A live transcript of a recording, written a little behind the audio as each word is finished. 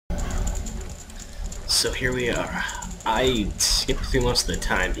So here we are. I skipped through most of the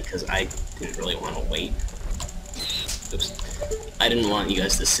time because I didn't really want to wait. Oops. I didn't want you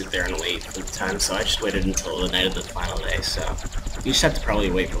guys to sit there and wait for the time, so I just waited until the night of the final day, so you just have to probably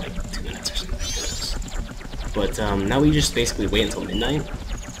wait for like 2 minutes or something. But now we just basically wait until midnight.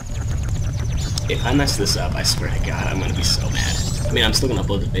 If I mess this up, I swear to God, I'm gonna be so mad. I mean, I'm still gonna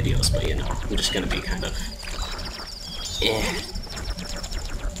upload the videos, but you know, I'm just gonna be kind of...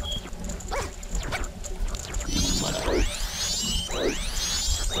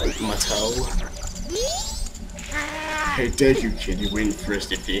 Mutto. Hey, thank you, kid. You waiting for us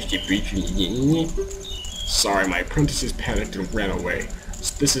to finish the briefing? Sorry, my apprentices panicked and ran away.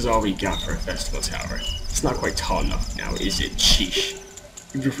 This is all we got for a festival tower. It's not quite tall enough now, is it? Sheesh.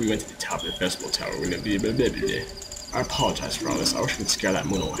 Even if we went to the top of the festival tower, we wouldn't be blah, blah, blah, blah. I apologize for all this. I wish we could scare that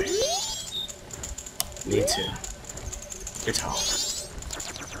moon away. Me too. You're tall.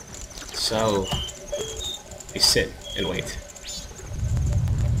 So, we sit and wait.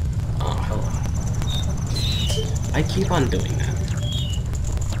 Oh, hello. I keep on doing that.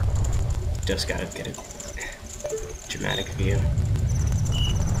 Just gotta get a dramatic view.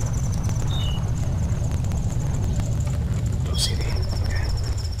 OCD. Okay.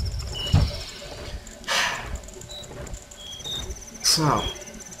 So,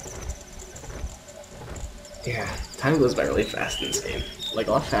 yeah, time goes by really fast in this game. Like,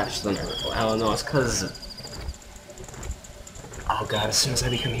 a lot faster than I recall. I don't know, it's cause... Oh god, as soon as I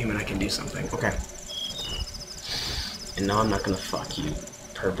become human, I can do something. Okay. And no, I'm not gonna fuck you,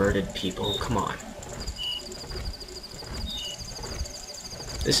 perverted people. Come on.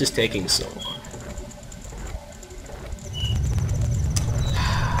 This is taking so long.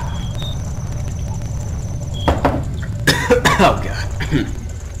 Oh god.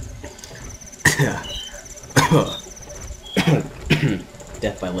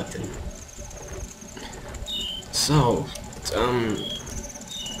 Death by Lipton. So,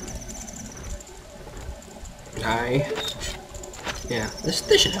 yeah,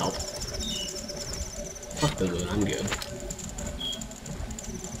 this should help. Fuck the moon, I'm good.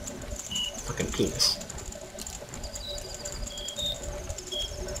 Fucking penis.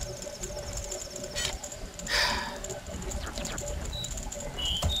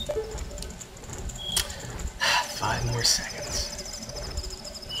 Five more seconds.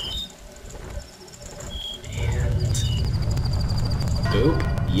 And... Boop.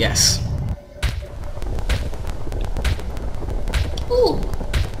 Yes. Ooh.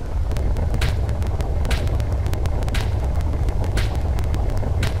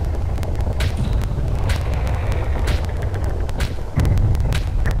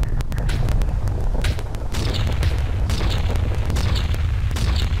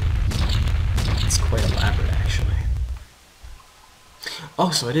 It's quite elaborate, actually.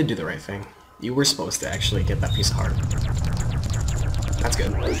 Oh, so I did do the right thing. You were supposed to actually get that piece of heart. That's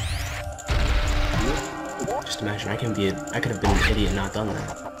good. Just imagine, I could have been an idiot and not done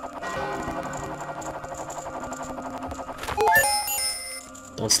that.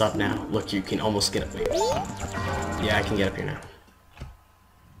 Don't stop now. Look, you can almost get up. Wait. Yeah, I can get up here now.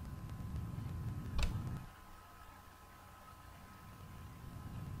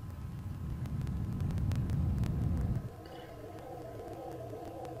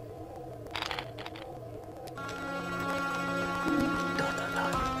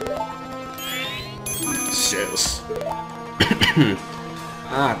 Sis.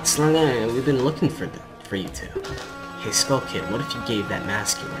 Zelda, we've been looking for you two. Hey, Skull Kid, what if you gave that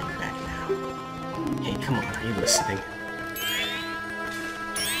mask you're wearing back now? Hey, come on, are you listening?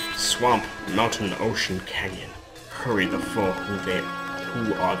 Swamp, mountain, ocean, canyon. Hurry the foe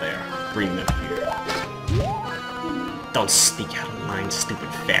who are there. Bring them here. Don't speak out of line,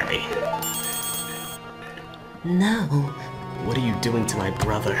 stupid fairy. No. What are you doing to my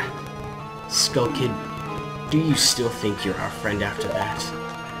brother? Skull Kid, do you still think you're our friend after that?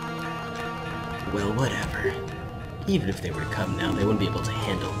 Well, whatever. Even if they were to come now, they wouldn't be able to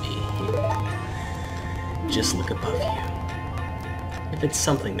handle me. Just look above you. If it's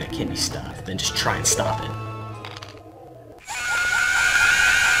something that can be stopped, then just try and stop it.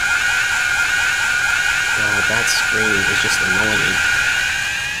 God, that scream is just annoying.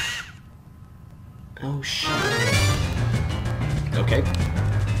 Oh, shit. Okay.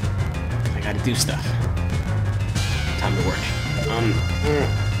 I gotta do stuff. Time to work.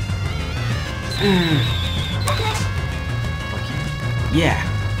 Fuck you. Yeah.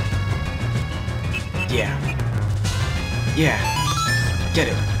 Yeah. Yeah. Get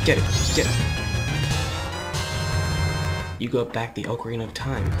it. Get it. Get it. You go back the Ocarina of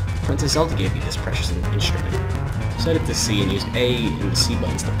Time. Princess Zelda gave you this precious instrument. Set it to C and use A and the C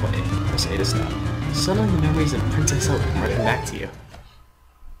buttons to play it. Press say to stop. Suddenly the memories of Princess Zelda come rushing back to you.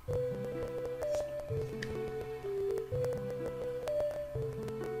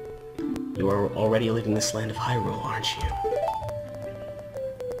 You are already leaving this land of Hyrule, aren't you?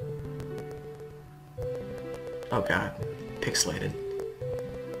 Oh god. Pixelated.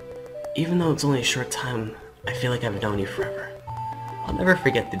 Even though it's only a short time, I feel like I've known you forever. I'll never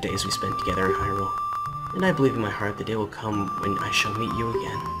forget the days we spent together in Hyrule. And I believe in my heart the day will come when I shall meet you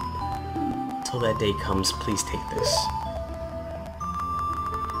again. Till that day comes, please take this.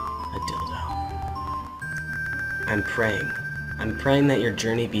 A dildo. I'm praying that your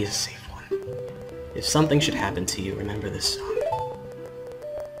journey be a safe one. If something should happen to you, remember this song.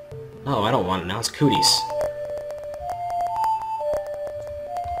 Oh, I don't want it now, it's Cooties.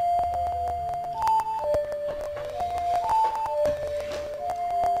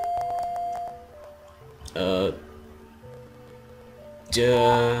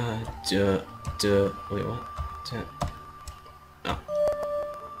 Wait, what? Oh.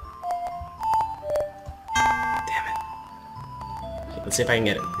 Damn it. Okay, let's see if I can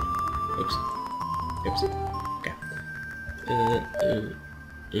get it. Oops. Oops. Okay.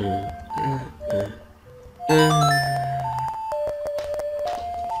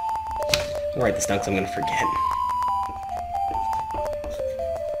 I'll write this down because I'm gonna forget.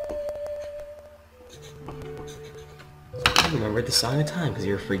 I remembered the song of time because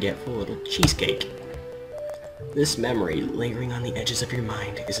you're a forgetful little cheesecake. This memory, lingering on the edges of your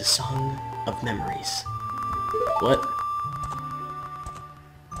mind, is a song of memories. What?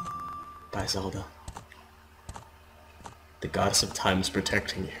 By Zelda. The goddess of time is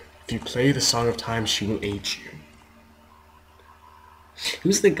protecting you. If you play the song of time, she will aid you.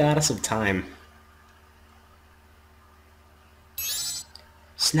 Who's the goddess of time?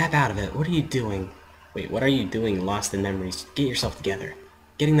 Snap out of it. What are you doing? Wait, what are you doing lost in memories? Get yourself together.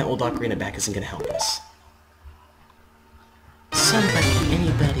 Getting that old ocarina back isn't gonna help us. Somebody,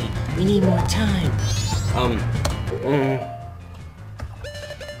 anybody, we need more time.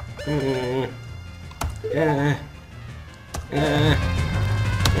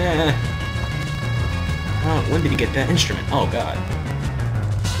 Oh, when did he get that instrument? Oh god.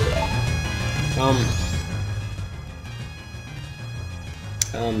 Damn it.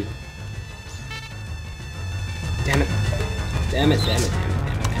 Damn it, damn it, damn it, damn it,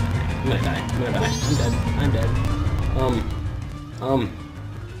 damn it. I'm gonna die. I'm gonna die. I'm dead. I'm dead.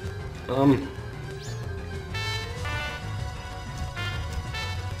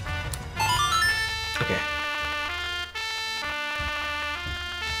 Okay.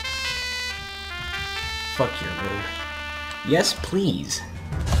 Fuck your moon. Yes, please.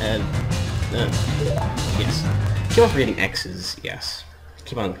 Yes. Keep on forgetting X's, yes.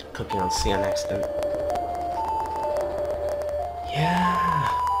 Keep on clicking on C on accident. Yeah.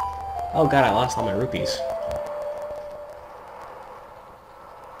 Oh god, I lost all my rupees.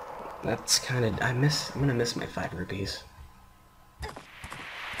 That's kinda... I'm gonna miss my 5 rupees.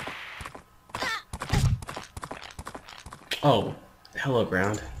 Oh, hello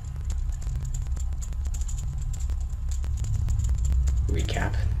ground.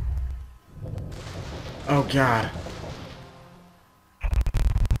 Recap. Oh god.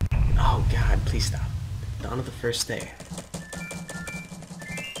 Oh god, please stop. Dawn of the first day.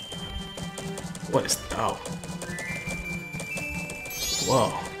 What is... oh.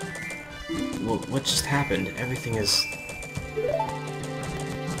 Whoa. What just happened? Everything is...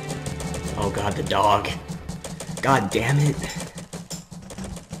 oh god, the dog. God damn it.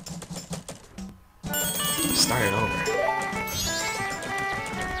 Start it over.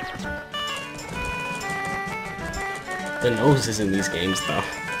 The noses in these games, though.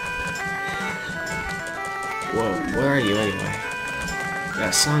 Whoa, where are you anyway?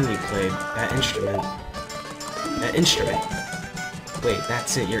 That song you played, that instrument. That instrument. Wait,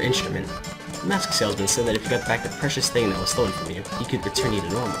 that's it, your instrument. The mask salesman said that if you got back the precious thing that was stolen from you, you could return you to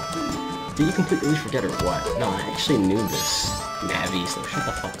normal. Did you completely forget or what? No, I actually knew this, Navi, so shut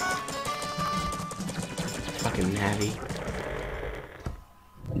the fuck up. Fucking Navi.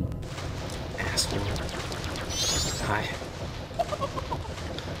 Asshole. Hi.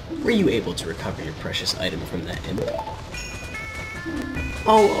 Were you able to recover your precious item from that imp?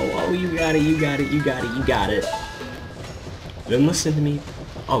 Oh, you got it, you got it, you got it, you got it. Then listen to me.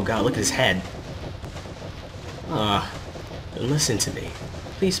 Oh god, look at his head. Then listen to me.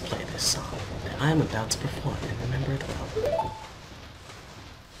 Please play this song that I am about to perform and remember it well.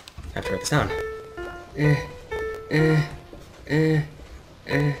 I have to write this down.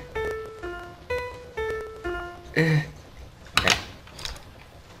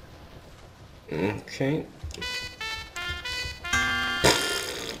 Okay.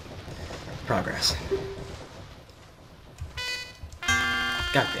 progress.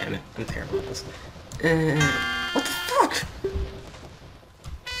 God damn it, I'm terrible at this. What the fuck?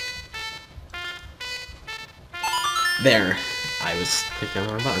 There, I was clicking on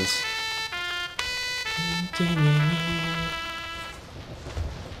the wrong buttons.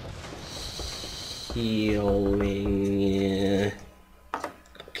 Healing.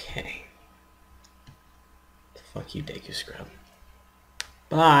 Okay. Fuck you, Deku Scrub.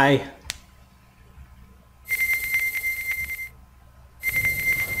 Bye.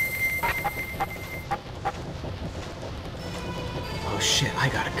 Oh shit, I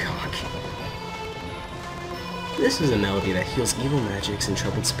got a cock. This is a melody that heals evil magics and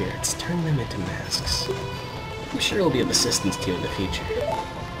troubled spirits, turning them into masks. I'm sure it'll be of assistance to you in the future.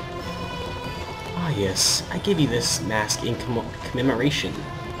 Ah yes, I give you this mask in commemoration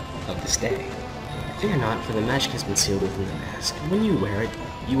of this day. Fear not, for the magic has been sealed within the mask. When you wear it,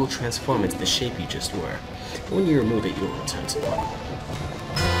 you will transform into the shape you just were. And when you remove it, you will return to normal.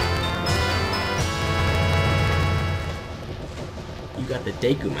 You got the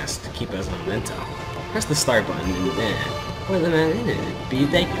Deku mask to keep as a memento. Press the start button and then, or the man in it, be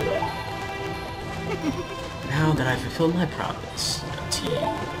Deku. Now that I've fulfilled my promise to you,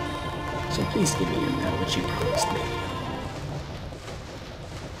 so please give me that which you promised me.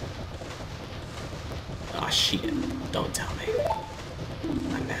 Ah, shit. Don't tell me.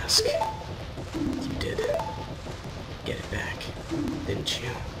 My mask. You did get it back, didn't you?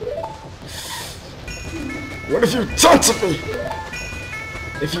 What have you done to me?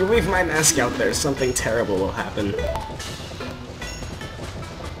 If you leave my mask out there, something terrible will happen.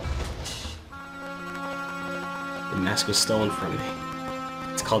 The mask was stolen from me.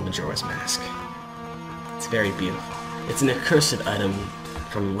 It's called Majora's Mask. It's very beautiful. It's an accursed item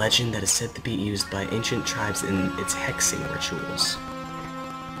from legend that is said to be used by ancient tribes in its hexing rituals.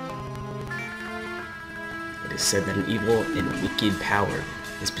 It is said that an evil and wicked power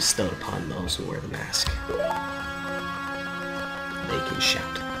is bestowed upon those who wear the mask. They can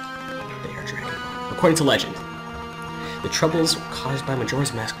shout. They are dragon. According to legend, the troubles caused by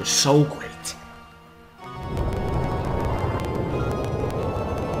Majora's Mask were so great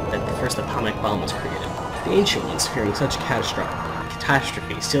that the first atomic bomb was created. The ancient ones, fearing such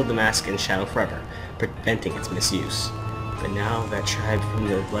catastrophe, sealed the mask in shadow forever, preventing its misuse. But now that tribe from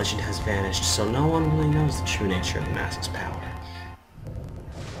the legend has vanished, so no one really knows the true nature of the mask's power.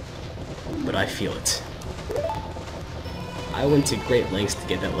 But I feel it. I went to great lengths to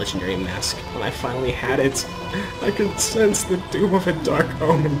get that legendary mask. When I finally had it, I could sense the doom of a dark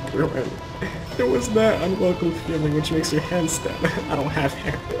omen brewing. It was that unwelcome feeling which makes your hands stand. I don't have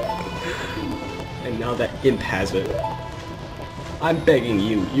hair. And now that Imp has it, I'm begging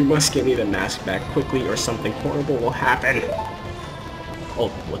you, you must get me the mask back quickly or something horrible will happen.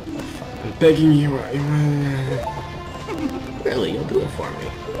 Oh, what the fuck? I'm begging you. Really, you'll do it for me.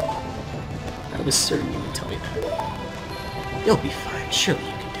 I was certain you would tell me that. You'll be fine. Surely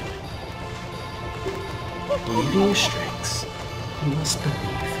you can do it. Believe in your strengths. You must believe.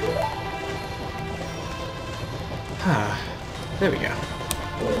 Ah, there we go.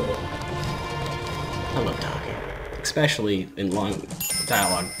 I love talking. Especially in long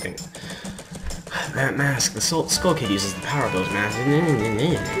dialogue things. That mask, the Skull Kid uses the power of those masks.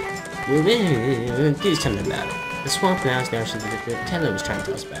 Please tell me about it. The swamp now is the Nintendo was trying to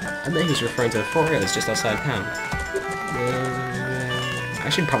tell us about. I bet he was referring to the 4 areas just outside town. I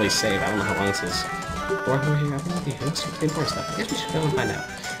should probably save. I don't know how long this is. Or who here? I don't know the important stuff. I guess we should go and find out.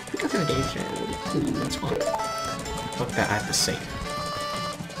 We go through the gates. That's fun. Fuck that. I have to save.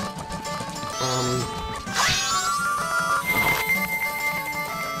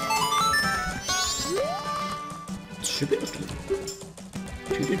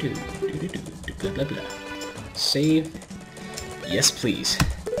 Blah blah blah. Save. Yes, please.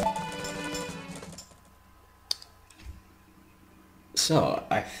 So,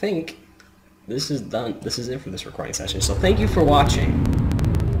 I think this is done. This is it for this recording session. So thank you for watching,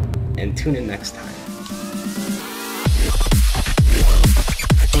 and tune in next time.